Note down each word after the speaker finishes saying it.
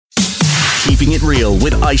Keeping It Real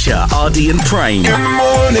with Aisha, Ardy and Prem. Good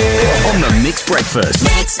morning. On the Mixed Breakfast.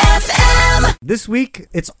 Mix FM. This week,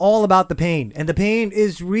 it's all about the pain. And the pain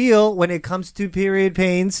is real when it comes to period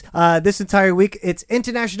pains. This entire week, it's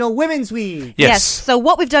International Women's Week. Yes. So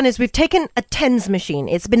what we've done is we've taken a TENS machine.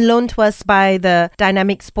 It's been loaned to us by the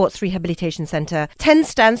Dynamic Sports Rehabilitation Centre. TENS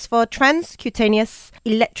stands for Transcutaneous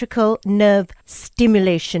Electrical Nerve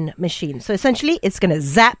Stimulation Machine. So essentially, it's going to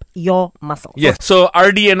zap your muscles. Yes. So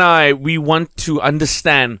Ardy and I, we want to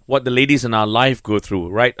understand what the ladies in our life go through,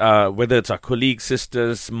 right? Whether it's our colleagues,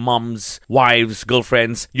 sisters, mums, wives,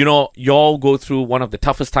 girlfriends. You know, you all go through one of the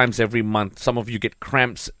toughest times every month. Some of you get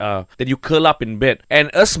cramps that you curl up in bed. And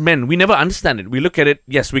us men, we never understand it. We look at it,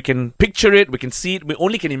 yes, we can picture it, we can see it, we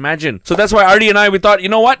only can imagine. So that's why Ardy and I, we thought, you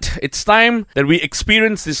know what? It's time that we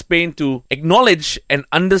experience this pain to acknowledge and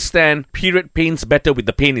understand period pains better with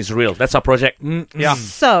the pain is real. That's our project. Yeah.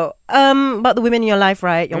 So, about the women in your life,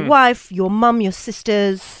 right? Your wife, your mum, your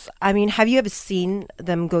sisters. I mean, have you ever seen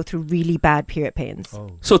them go through really bad period pains?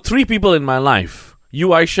 So 3 people in my life. You,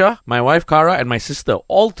 Aisha, my wife, Kara, and my sister.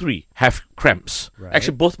 All 3 have cramps. Right.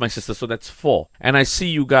 Actually, both my sisters, so that's 4. And I see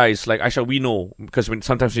you guys, like Aisha, we know, because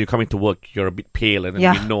sometimes when you come into work, you're a bit pale, and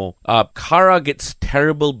then we know. Kara gets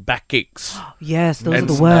terrible backaches. Yes, those are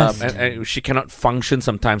the worst. And she cannot function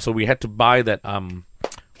sometimes, so we had to buy that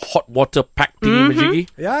hot water pack thingy-majiggy.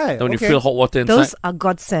 Yeah, When you feel hot water inside. Those are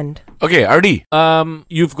godsend. Okay, Ardy,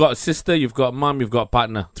 you've got a sister, you've got mum, you've got a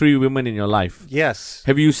partner. 3 women in your life. Yes.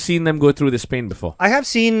 Have you seen them go through this pain before? I have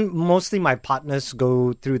seen mostly my partners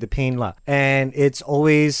go through the pain lah, and it's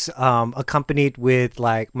always accompanied with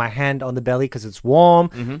like my hand on the belly because it's warm,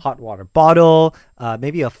 hot water bottle,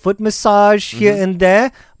 maybe a foot massage here and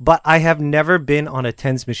there. But I have never been on a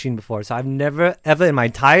TENS machine before, so I've never ever in my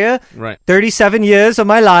entire 37 years of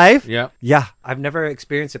my life, I've never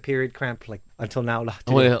experienced a period cramp like until now lah.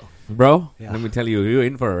 Well, bro, let me tell you, you're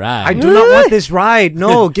in for a ride. I do not want this ride.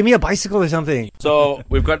 No, give me a bicycle or something. So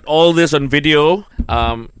we've got all this on video.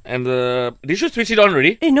 And did you switch it on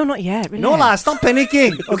already? No, not yet. Relax. No lah, stop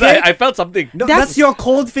panicking. Okay, I felt something. no, that's your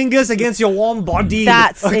cold fingers against your warm body.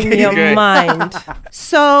 That's in your mind.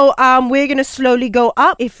 So we're gonna slowly go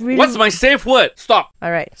up. If really, What's my safe word? Stop.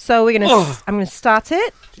 all right. So we're gonna. I'm gonna start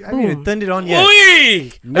it. I haven't even turned it on yet.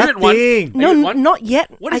 Oi! Nothing. No, not yet.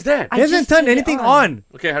 What is that? It hasn't turned anything on.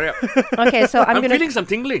 Okay, hurry up. Okay, so I'm I'm gonna. feeling some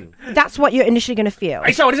tingling. That's what you're initially gonna feel.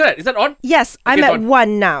 Aisha, what is that? Is that on? Yes, I'm it's at on.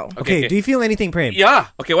 1 now. Okay, do you feel anything, Prem? Yeah.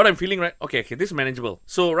 Okay, what I'm feeling Okay, this is manageable.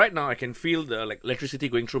 So right now I can feel the electricity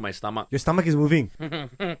going through my stomach. Your stomach is moving.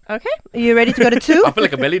 Okay, are you ready to go to 2? I feel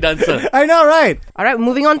like a belly dancer. I know, right? All right,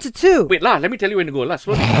 moving on to 2. Wait, let me tell you when to go.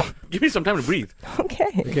 Slowly. Give me some time to breathe. Okay.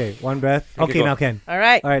 Okay, one breath. Okay, Okay, go. now Ken. All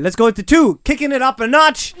right. All right, let's go to 2. Kicking it up a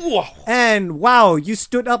notch. Whoa. And wow, you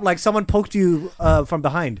stood up like someone poked you from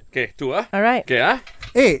behind. Okay, 2, All right. Okay,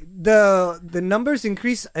 Hey, the numbers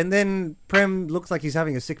increase, and then Prem looks like he's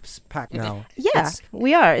having a 6-pack now. Yeah,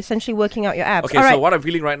 we are essentially working out your abs. Okay, All right. so what I'm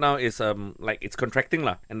feeling right now is it's contracting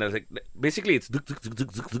lah, and there's basically it's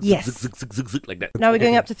Yes. like that. Now we're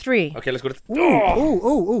going up to 3. Okay, let's go to.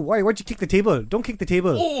 Oh! Why'd you kick the table? Don't kick the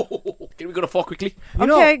table. Oh, can we go to 4 quickly? You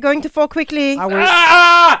know, Okay, going to 4 quickly.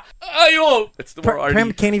 Ayo! It's the more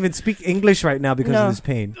Prem can't even speak English right now because No. of this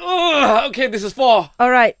pain. Okay, this is 4.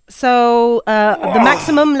 All right. So the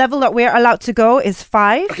maximum level that we're allowed to go is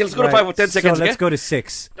 5. Okay, let's go to 5 for 10 seconds. So let's go to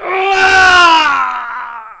 6.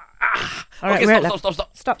 All right, Okay, we're at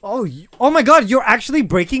stop. Stop. Oh my God! You're actually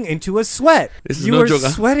breaking into a sweat. This is you no were joke, huh?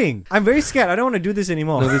 sweating. I'm very scared. I don't want to do this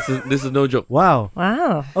anymore. No, this is no joke. Wow.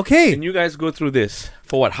 Wow. Okay. Can you guys go through this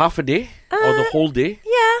for what, half a day or the whole day?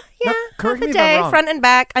 Yeah. No, Half correct a me if I'm day, wrong. front and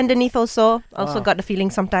back, underneath also. Also got the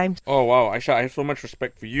feeling sometimes. Oh wow, Aisha, I have so much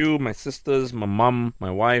respect for you, my sisters, my mum,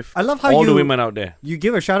 my wife. I love how all the you- women out there. You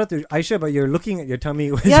give a shout out to Aisha, but you're looking at your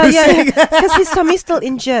tummy. When Yeah, you're yeah, saying- because his tummy's still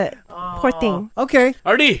injured. Poor thing. Okay.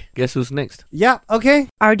 Ardy, guess who's next? Yeah. Okay.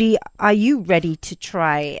 Ardy, are you ready to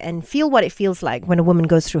try and feel what it feels like when a woman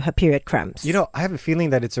goes through her period cramps? You know, I have a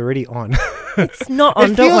feeling that it's already on. it's not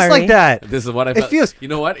on. It Don't feels worry. like that. This is what I It feels. You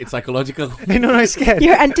know what? It's psychological. I know. I'm scared.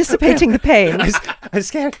 You're anticipating the pain. I'm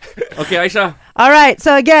scared. Okay, Aisha. All right.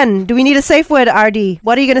 So again, do we need a safe word, Ardy?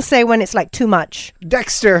 What are you going to say when it's like too much?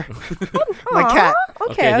 Dexter, my Aw, cat.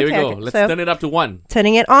 Okay, here we go. okay. Let's So, turn it up to 1.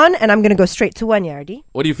 turning it on, and I'm going to go straight to 1, Ardy.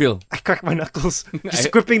 What do you feel? I crack my knuckles.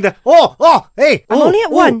 Just gripping the. Hey. I'm only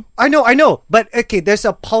at 1. I know. But okay, there's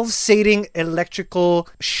a pulsating electrical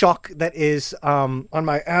shock that is on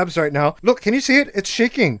my abs right now. Look, can you see it? It's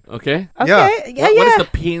shaking. Okay. Okay. Yeah. Yeah. What is yeah. the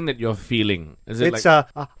pain that you're feeling? Is it It's like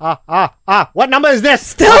what number is this?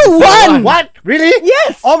 Still 1. What? Really?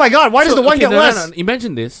 Yes. Oh my God! Why does the one get no, worse? no.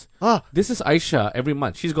 Imagine this. This is Aisha every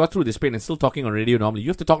month. She's got through this pain and still talking on radio normally. You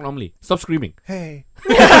have to talk normally. Stop screaming. Hey.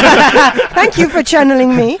 Thank you for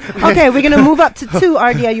channeling me. Okay, we're going to move up to 2,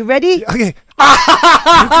 RD. Are you ready? Okay.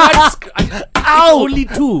 Ow! Only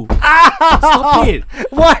 2. Stop it.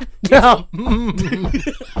 What? No.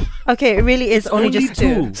 Okay, it really is only just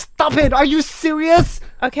 2. Stop it. Are you serious?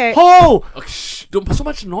 Okay. Oh! Oh, shh, don't put so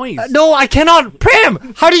much noise. No, I cannot.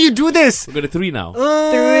 Prem, how do you do this? We're going to 3 now. 3.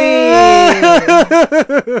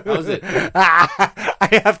 How's it?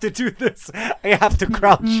 I have to do this. I have to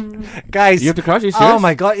crouch. Guys. You have to crouch? Are you Oh serious?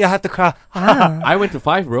 my god, you have to crouch. I went to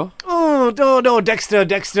 5, bro. Oh, no, Dexter.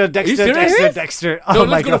 serious? Oh No,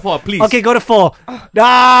 my let's go god. to 4, please. Okay, go to 4. He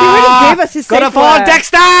already gave us his Go to safe 4, word.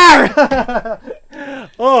 Dexter!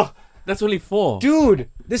 Oh, That's only 4. dude,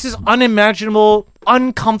 this is unimaginable,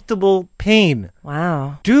 uncomfortable pain.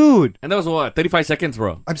 Wow. Dude, And that was what? 35 seconds,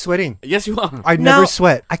 bro. I'm sweating. Yes, you are. I Now- never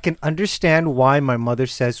sweat. I can understand why my mother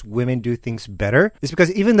says women do things better. It's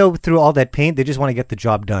because even though through all that pain, they just want to get the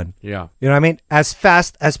job done. Yeah. You know what I mean? As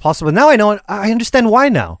fast as possible. Now I understand why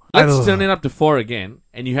now. Let's Ugh. turn it up to 4 again,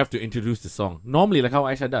 and you have to introduce the song. Normally, like how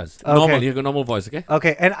Aisha does. Normally, you have a normal voice, okay?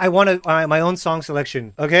 Okay, and I want my own song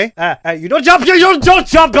selection. Okay, you don't jump, you don't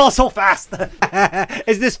jump so fast.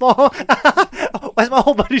 Is this for? Why's my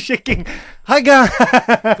whole body shaking? Hi guys.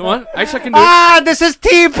 Come on, Aisha can do it. This is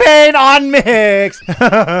T-Pain on mix.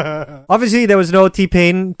 Obviously, there was no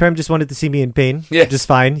T-Pain. Prem just wanted to see me in pain. Yeah. Just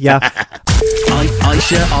fine. Yeah.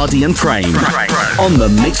 Aisha, Ardy and Prem on the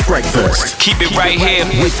Mixed Breakfast. Keep it right here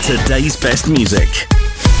With today's best music.